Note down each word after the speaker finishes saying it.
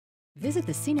Visit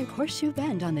the scenic Horseshoe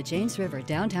Bend on the James River,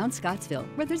 downtown Scottsville,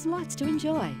 where there's lots to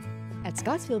enjoy. At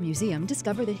Scottsville Museum,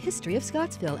 discover the history of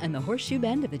Scottsville and the Horseshoe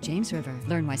Bend of the James River.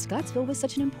 Learn why Scottsville was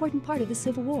such an important part of the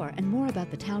Civil War and more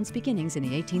about the town's beginnings in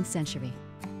the 18th century.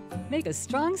 Make a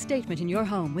strong statement in your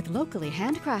home with locally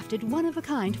handcrafted,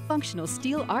 one-of-a-kind functional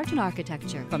steel art and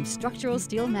architecture from Structural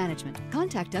Steel Management.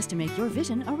 Contact us to make your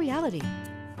vision a reality.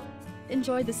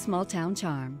 Enjoy the small town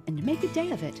charm and make a day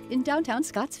of it in downtown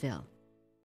Scottsville.